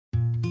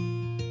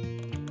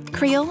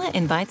Crayola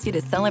invites you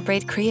to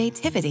celebrate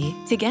creativity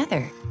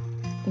together.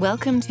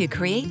 Welcome to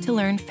Create to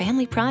Learn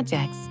Family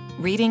Projects,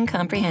 Reading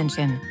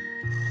Comprehension.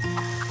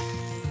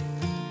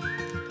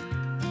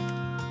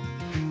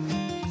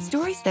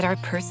 Stories that are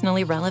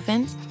personally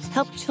relevant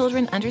help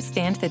children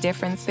understand the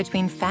difference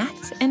between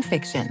fact and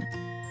fiction.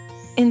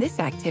 In this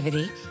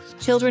activity,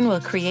 children will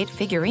create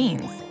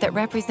figurines that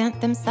represent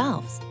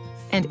themselves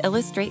and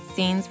illustrate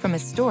scenes from a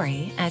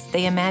story as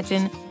they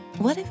imagine,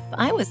 what if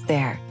I was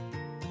there?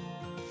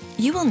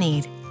 You will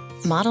need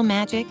model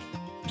magic,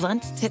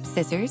 blunt tip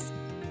scissors,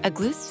 a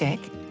glue stick,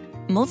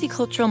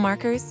 multicultural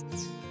markers,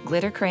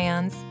 glitter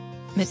crayons,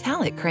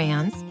 metallic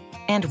crayons,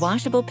 and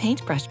washable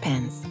paintbrush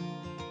pens.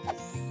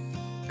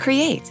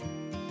 Create.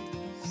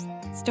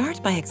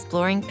 Start by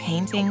exploring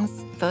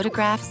paintings,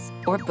 photographs,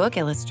 or book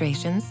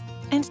illustrations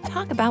and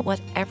talk about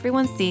what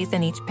everyone sees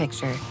in each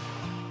picture.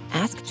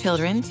 Ask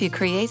children to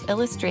create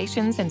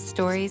illustrations and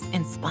stories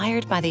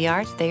inspired by the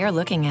art they are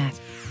looking at.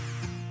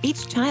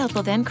 Each child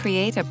will then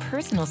create a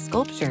personal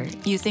sculpture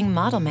using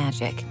model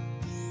magic.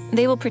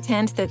 They will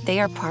pretend that they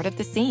are part of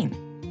the scene.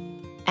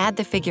 Add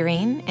the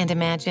figurine and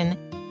imagine,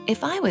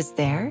 if I was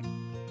there.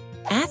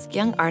 Ask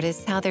young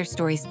artists how their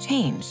stories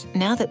change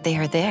now that they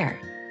are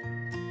there.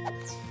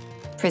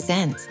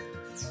 Present.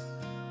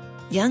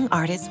 Young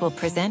artists will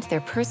present their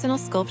personal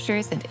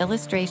sculptures and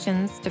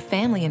illustrations to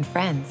family and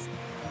friends.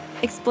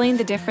 Explain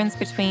the difference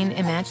between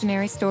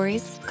imaginary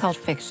stories, called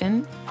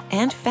fiction,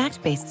 and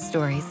fact-based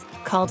stories,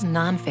 called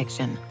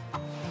nonfiction.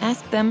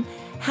 Ask them,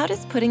 how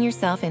does putting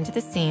yourself into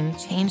the scene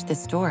change the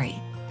story?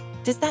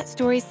 Does that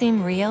story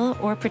seem real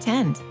or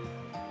pretend?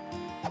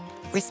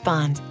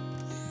 Respond.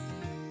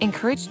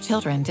 Encourage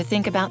children to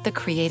think about the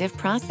creative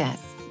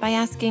process by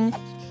asking,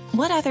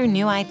 what other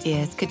new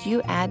ideas could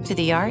you add to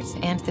the art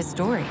and the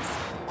stories?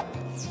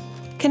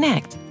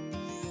 Connect.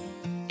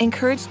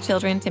 Encourage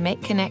children to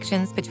make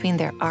connections between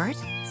their art,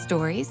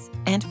 stories,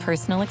 and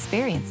personal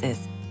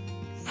experiences.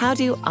 How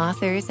do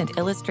authors and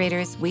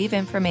illustrators weave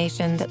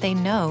information that they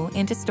know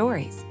into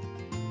stories?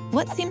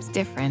 What seems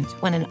different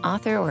when an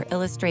author or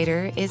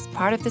illustrator is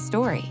part of the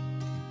story?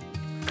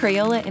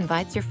 Crayola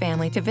invites your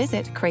family to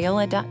visit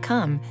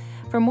Crayola.com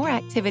for more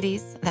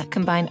activities that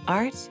combine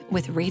art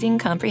with reading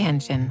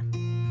comprehension.